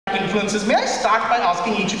influences. May I start by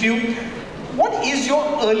asking each of you, what is your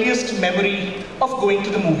earliest memory of going to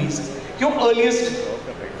the movies? Your earliest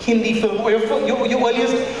Hindi film, or your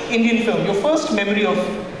earliest Indian film, your first memory of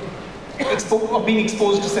being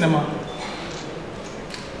exposed to cinema?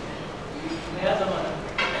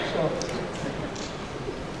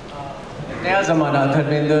 Naya Zamana,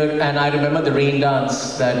 Dharmender, and I remember the rain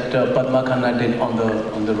dance that Padma Khanna did on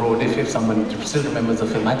the road. If someone still remembers the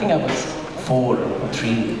film, I think I was 4 or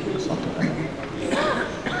 3 or something like that.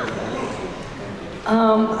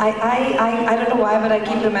 I don't know why, but I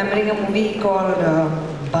keep remembering a movie called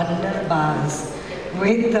Bandar Baz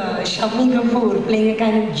with Shammi Kapoor playing a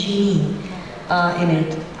kind of genie in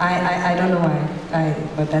it. I don't know why,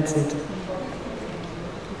 but that's it.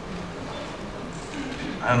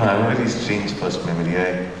 I have a very strange first memory.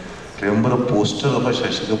 I remember a poster of a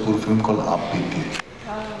Shashi Kapoor film called Aap Beeti.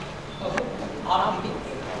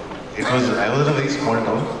 I was in a very small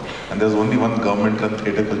town, and there was only one government-run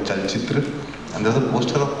theatre called Chalchitra, and there was a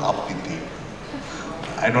poster of Aap Beeti.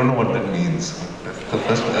 I don't know what that means. That's the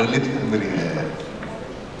first earliest memory I had.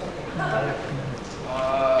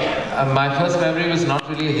 My first memory was not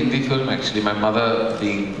really a Hindi film actually. My mother,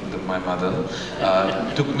 my mother,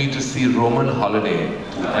 took me to see Roman Holiday,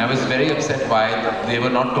 and I was very upset why they were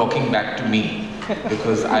not talking back to me,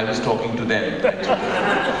 because I was talking to them.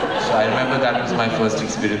 So I remember that was my first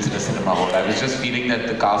experience in a cinema hall. I was just feeling that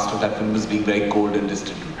the cast of that film was being very cold and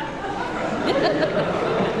distant.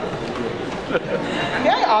 May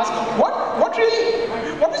I ask, what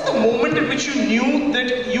was the moment at which you knew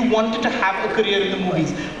that you wanted to have a career in the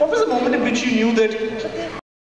movies? What was the moment at which you knew that